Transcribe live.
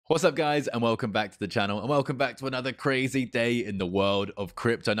What's up, guys, and welcome back to the channel, and welcome back to another crazy day in the world of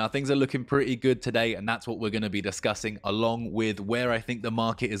crypto. Now, things are looking pretty good today, and that's what we're going to be discussing, along with where I think the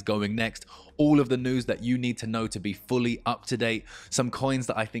market is going next, all of the news that you need to know to be fully up to date, some coins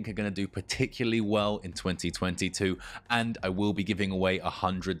that I think are going to do particularly well in 2022, and I will be giving away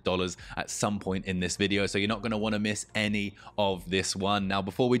 $100 at some point in this video, so you're not going to want to miss any of this one. Now,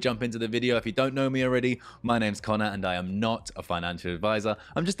 before we jump into the video, if you don't know me already, my name's Connor, and I am not a financial advisor.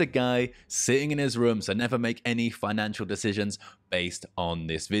 I'm just a guy sitting in his room, so never make any financial decisions based on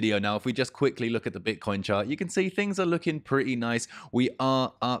this video. Now, if we just quickly look at the Bitcoin chart, you can see things are looking pretty nice. We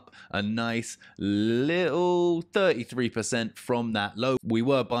are up a nice little 33% from that low. We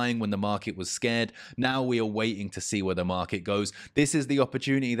were buying when the market was scared. Now we are waiting to see where the market goes. This is the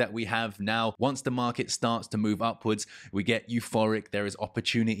opportunity that we have now. Once the market starts to move upwards, we get euphoric. There is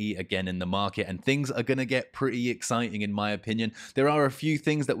opportunity again in the market, and things are going to get pretty exciting in my opinion. There are a few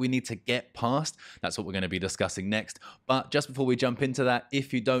things that we need to get past. That's what we're going to be discussing next. But just before we jump into that,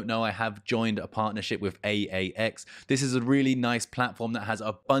 if you don't know, I have joined a partnership with AAX. This is a really nice platform that has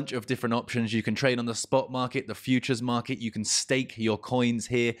a bunch of different options. You can trade on the spot market, the futures market, you can stake your coins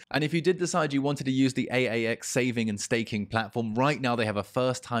here. And if you did decide you wanted to use the AAX saving and staking platform, right now they have a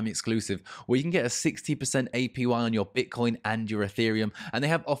first time exclusive where you can get a 60% APY on your Bitcoin and your Ethereum. And they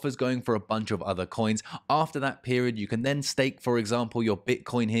have offers going for a bunch of other coins. After that period, you can then stake, for example, your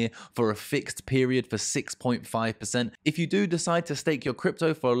Bitcoin here for a fixed period for 6.5%. If you do decide to stake your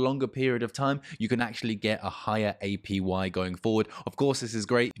crypto for a longer period of time, you can actually get a higher APY going forward. Of course, this is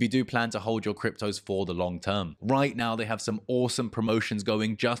great if you do plan to hold your cryptos for the long term. Right now, they have some awesome promotions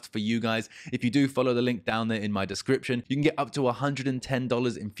going just for you guys. If you do follow the link down there in my description, you can get up to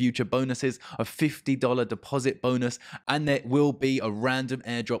 $110 in future bonuses, a $50 deposit bonus, and there will be a random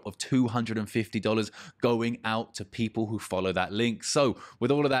airdrop of $250 going out to people who follow that link. So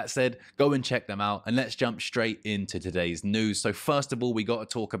with all of that said, go and check them out, and let's jump straight into today's news. So first of all, we got to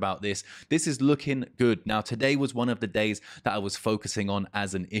talk about this. This is looking good. Now, today was one of the days that I was focusing on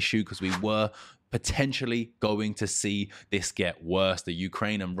as an issue because we were potentially going to see this get worse. The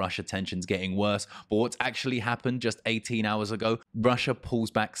Ukraine and Russia tensions getting worse. But what's actually happened just 18 hours ago, Russia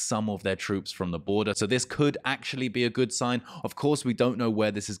pulls back some of their troops from the border. So this could actually be a good sign. Of course, we don't know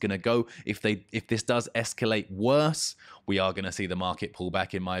where this is going to go. If this does escalate worse, we are going to see the market pull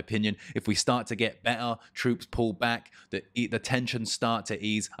back, in my opinion. If we start to get better, troops pull back, the tensions start to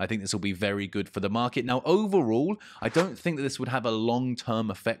ease, I think this will be very good for the market. Now, overall, I don't think that this would have a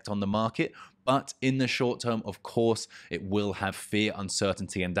long-term effect on the market, but in the short term, of course, it will have fear,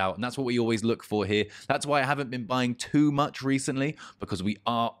 uncertainty, and doubt. And that's what we always look for here. That's why I haven't been buying too much recently, because we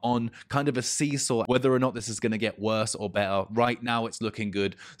are on kind of a seesaw, whether or not this is going to get worse or better. Right now, it's looking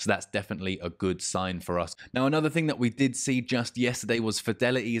good. So that's definitely a good sign for us. Now, another thing that we did see just yesterday was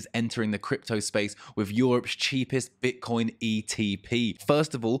Fidelity is entering the crypto space with Europe's cheapest Bitcoin ETP.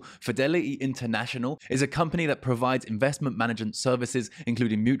 First of all, Fidelity International is a company that provides investment management services,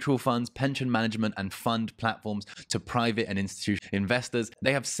 including mutual funds, pension management, and fund platforms to private and institutional investors.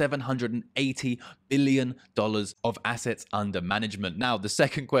 They have $780 billion of assets under management. Now, the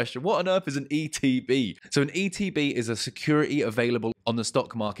second question, what on earth is an ETB? So an ETB is a security available on the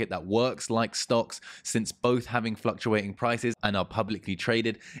stock market that works like stocks, since both having fluctuating prices and are publicly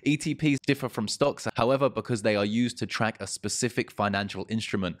traded. ETPs differ from stocks, however, because they are used to track a specific financial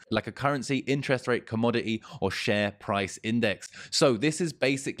instrument, like a currency, interest rate, commodity, or share price index. So this is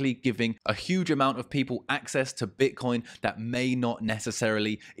basically giving a huge amount of people access to Bitcoin that may not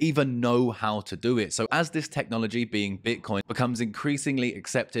necessarily even know how to do it. So as this technology, being Bitcoin, becomes increasingly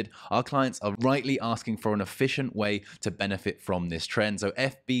accepted, our clients are rightly asking for an efficient way to benefit from this trend. So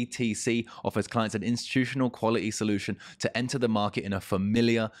FBTC offers clients an institutional quality solution to enter the market in a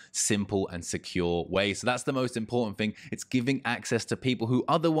familiar, simple, and secure way. So that's the most important thing. It's giving access to people who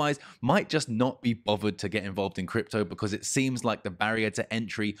otherwise might just not be bothered to get involved in crypto because it seems like the barrier to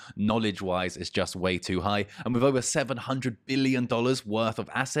entry knowledge-wise is just way too high. And with over $700 billion worth of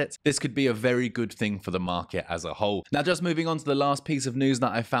assets, this could be a very good thing for the market as a whole. Now, just moving on to the last piece of news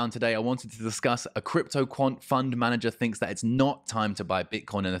that I found today, I wanted to discuss a crypto quant fund manager thinks that it's not time to buy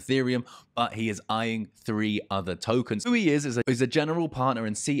Bitcoin and Ethereum, but he is eyeing 3 other tokens. Who he is a general partner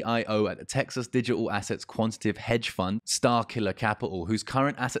and CIO at the Texas digital assets quantitative hedge fund, Starkiller Capital, whose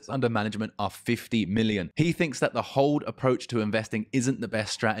current assets under management are $50 million. He thinks that the hold approach to investing isn't the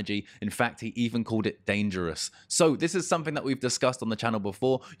best strategy. In fact, he even called it dangerous. So this is something that we've discussed on the channel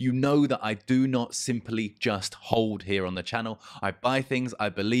before. You know that I do not simply just hold here on the channel. I buy things I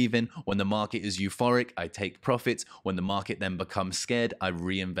believe in. When the market is euphoric, I take profits. When the market then becomes scared, I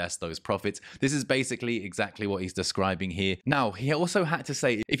reinvest those profits. This is basically exactly what he's describing describing here. Now, he also had to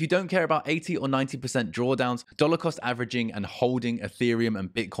say, if you don't care about 80 or 90% drawdowns, dollar cost averaging and holding Ethereum and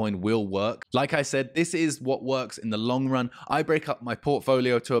Bitcoin will work. Like I said, this is what works in the long run. I break up my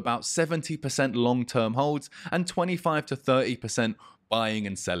portfolio to about 70% long-term holds and 25 to 30% buying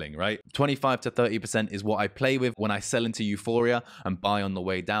and selling, right? 25 to 30% is what I play with when I sell into euphoria and buy on the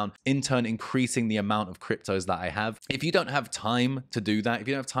way down, in turn increasing the amount of cryptos that I have. If you don't have time to do that, if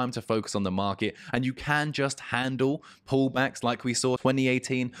you don't have time to focus on the market and you can just handle pullbacks like we saw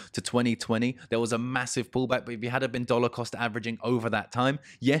 2018 to 2020, there was a massive pullback, but if you had been dollar cost averaging over that time,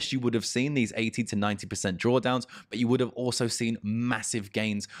 yes, you would have seen these 80 to 90% drawdowns, but you would have also seen massive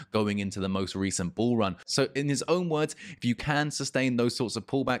gains going into the most recent bull run. So in his own words, if you can sustain those sorts of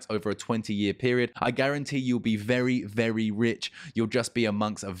pullbacks over a 20-year period, I guarantee you'll be very, very rich. You'll just be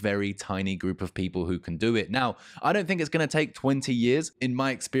amongst a very tiny group of people who can do it. Now, I don't think it's going to take 20 years. In my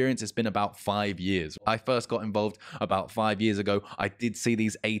experience, it's been about 5 years. I first got involved about 5 years ago. I did see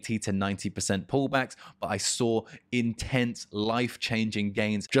these 80 to 90% pullbacks, but I saw intense, life-changing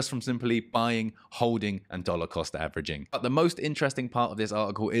gains just from simply buying, holding, and dollar cost averaging. But the most interesting part of this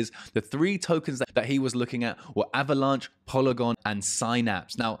article is the 3 tokens that he was looking at were Avalanche, Polygon, and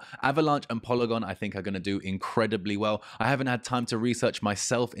Synapse. Now, Avalanche and Polygon, I think, are going to do incredibly well. I haven't had time to research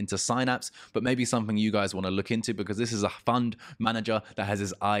myself into Synapse, but maybe something you guys want to look into because this is a fund manager that has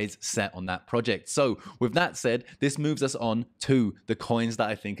his eyes set on that project. So with that said, this moves us on to the coins that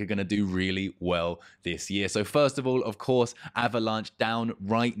I think are going to do really well this year. So first of all, of course, Avalanche down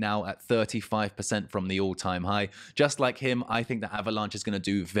right now at 35% from the all-time high. Just like him, I think that Avalanche is going to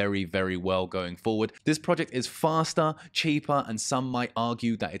do very, very well going forward. This project is faster, cheaper, and some might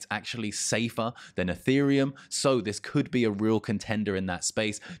argue that it's actually safer than Ethereum. So this could be a real contender in that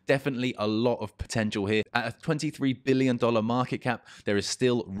space. Definitely a lot of potential here. At a $23 billion market cap, there is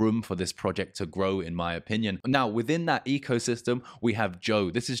still room for this project to grow, in my opinion. Now, within that ecosystem, we have Joe.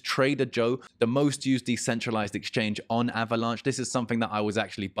 This is Trader Joe, the most used decentralized exchange on Avalanche. This is something that I was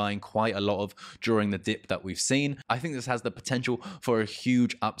actually buying quite a lot of during the dip that we've seen. I think this has the potential for a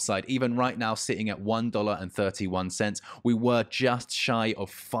huge upside. Even right now, sitting at $1.31, we were just shy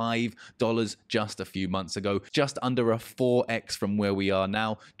of $5 just a few months ago, just under a 4x from where we are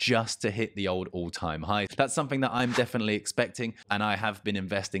now, just to hit the old all-time high. That's something that I'm definitely expecting, and I have been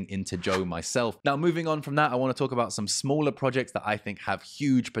investing into Joe myself. Now, moving on from that, I want to talk about some smaller projects that I think have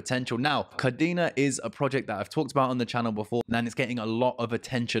huge potential. Now, Cardina is a project that I've talked about on the channel before, and it's getting a lot of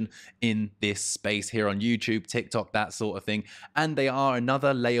attention in this space here on YouTube, TikTok, that sort of thing. And they are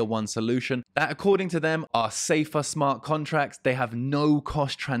another layer 1 solution that, according to them, are safer smart contracts. They have no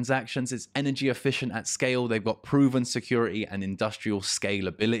cost transactions. It's energy efficient at scale. They've got proven security and industrial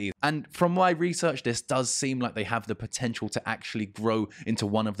scalability. And from my research, this does seem like they have the potential to actually grow into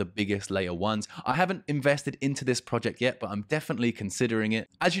one of the biggest layer 1s. I haven't invested into this project yet, but I'm definitely considering it.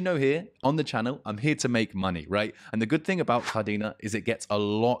 As you know, here on the channel, I'm here to make money, right? And the good thing about Cardina is it gets a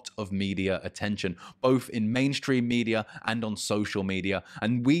lot of media attention, both in mainstream media and on social media.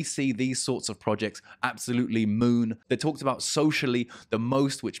 And we see these sorts of projects absolutely moon. They're talked about socially the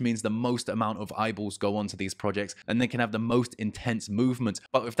most, which means the most amount of eyeballs go onto these projects, and they can have the most intense movement.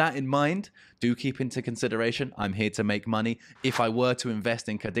 But with that in mind, do keep into consideration, I'm here to make money. If I were to invest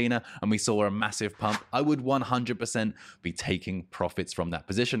in Cardina and we saw a massive pump, I would 100% be taking profits from that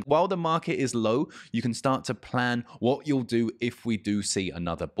position. While the market is low, you can start to plan what you'll do if we do see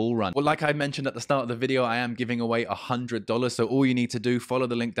another bull run. Well, like I mentioned at the start of the video, I am giving away $100. So all you need to do, follow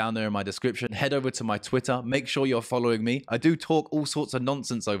the link down there in my description, head over to my Twitter, make sure you're following me. I do talk all sorts of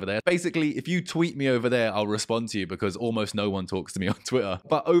nonsense over there. Basically, if you tweet me over there, I'll respond to you because almost no one talks to me on Twitter.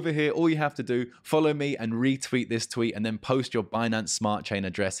 But over here, all you have to do, follow me and retweet this tweet and then post your Binance Smart Chain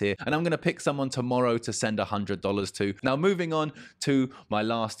address here. And I'm going to pick someone tomorrow to send $100 to. Now, moving on to my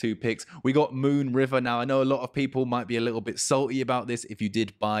last 2 picks, we got Moon River. Now, I know a lot of people might be a little bit salty about this if you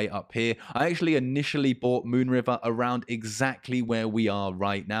did buy up here. I actually initially bought Moon River around exactly where we are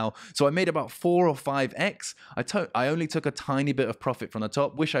right now. So I made about 4 or 5x. I only took a tiny bit of profit from the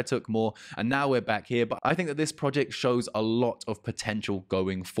top. Wish I took more. And now we're back here. But I think that this project shows a lot of potential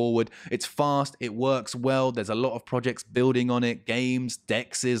going forward. It's fast. It works well. There's a lot of projects building on it, games,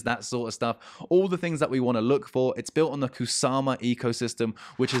 dexes, that sort of stuff. All the things that we want to look for. It's built on the Kusama ecosystem,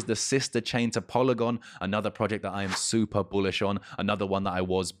 which is the sister chain to Polygon, another project that I am super bullish on, another one that I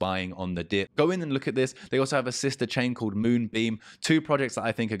was buying on the dip. Go in and look at this. They also have a sister chain called Moonbeam, 2 projects that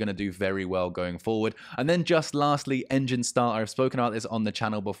I think are going to do very well going forward. And then just lastly, Engine Starter. I've spoken about this on the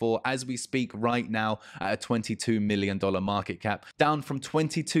channel before. As we speak right now at a $22 million market cap, down from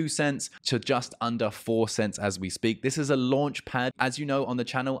 22 cents to just under 4 cents as we speak. This is a launch pad. As you know on the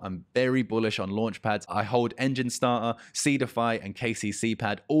channel, I'm very bullish on launch pads. I hold Engine Starter, Seedify, and KCC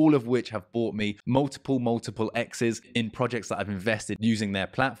Pad, all of which have bought me multiple X's in projects that I've invested using their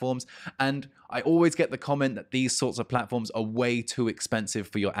platforms. And I always get the comment that these sorts of platforms are way too expensive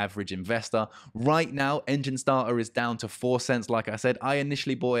for your average investor. Right now, Engine Starter is down to 4 cents. Like I said, I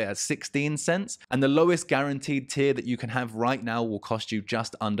initially bought it at 16 cents, and the lowest guaranteed tier that you can have right now will cost you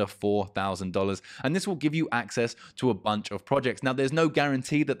just under $4,000. And this will give you access to a bunch of projects. Now, there's no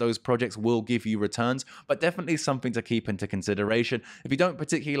guarantee that those projects will give you returns, but definitely something to keep into consideration. If you don't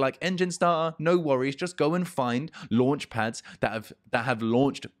particularly like Engine Starter, no worries. Just go and find launch pads that have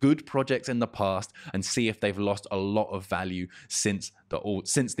launched good projects in the past and see if they've lost a lot of value since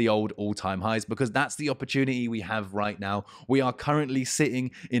the old all-time highs, because that's the opportunity we have right now. We are currently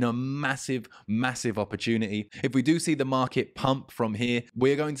sitting in a massive opportunity. If we do see the market pump from here,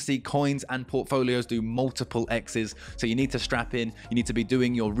 we're going to see coins and portfolios do multiple X's. So you need to strap in, you need to be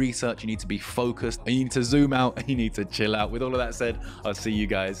doing your research, you need to be focused, and you need to zoom out, and you need to chill out. With all of that said, I'll see you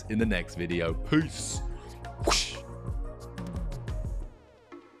guys in the next video. Peace.